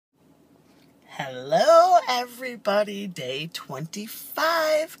Hello everybody, day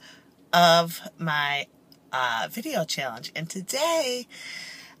 25 of my video challenge, and today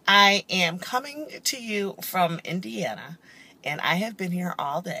I am coming to you from Indiana, and I have been here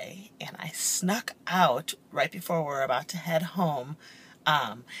all day, and I snuck out right before we're about to head home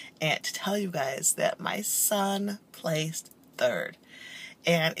and to tell you guys that my son placed third.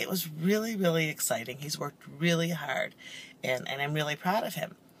 And it was really, really exciting. He's worked really hard, and I'm really proud of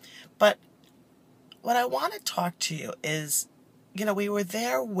him. But what I want to talk to you is, we were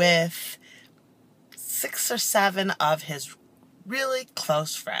there with 6 or 7 of his really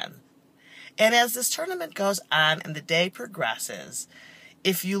close friends. And as this tournament goes on and the day progresses,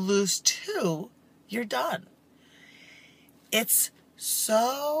 if you lose 2, you're done. It's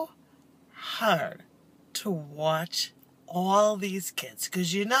so hard to watch all these kids,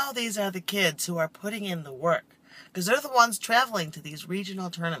 because these are the kids who are putting in the work, because they're the ones traveling to these regional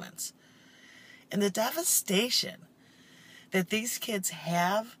tournaments. And the devastation that these kids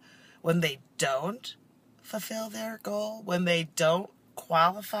have when they don't fulfill their goal, when they don't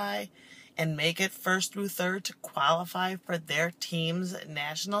qualify and make it first through third to qualify for their team's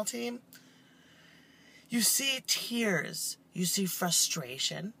national team. You see tears, you see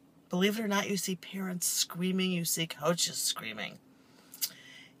frustration. Believe it or not, you see parents screaming, you see coaches screaming.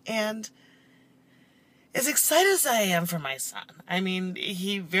 And as excited as I am for my son,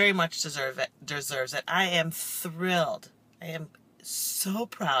 he very much deserves it. I am thrilled. I am so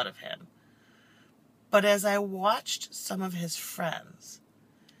proud of him. But as I watched some of his friends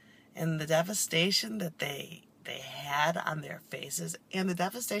and the devastation that they had on their faces and the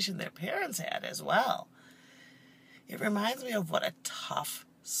devastation their parents had as well, it reminds me of what a tough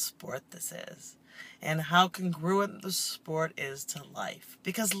sport this is and how congruent the sport is to life.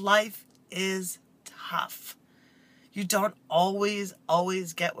 Because life is tough. You don't always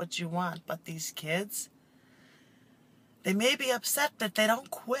get what you want, but these kids, they may be upset, but they don't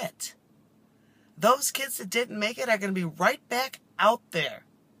quit. Those kids that didn't make it are going to be right back out there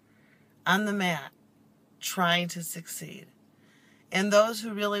on the mat trying to succeed. And those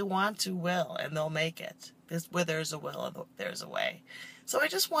who really want to will, and they'll make it. Where there's a will, there's a way. So I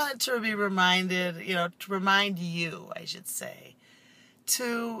just wanted to be reminded, to remind you, I should say,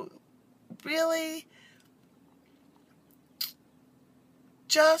 to really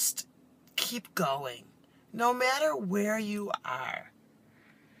just keep going, no matter where you are.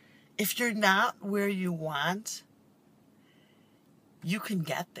 If you're not where you want, you can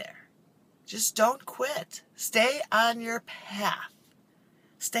get there. Just don't quit. Stay on your path.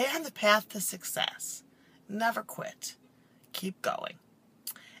 Stay on the path to success. Never quit. Keep going.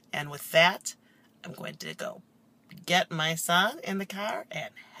 And with that, I'm going to go get my son in the car and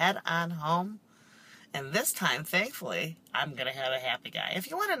head on home. And this time, thankfully, I'm going to have a happy guy. If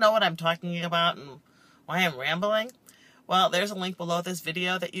you want to know what I'm talking about and why I'm rambling, well, there's a link below this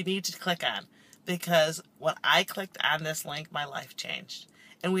video that you need to click on. Because when I clicked on this link, my life changed.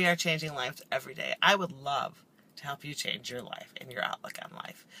 And we are changing lives every day. I would love to help you change your life and your outlook on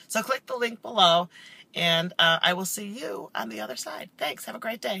life. So click the link below, and I will see you on the other side. Thanks. Have a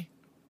great day.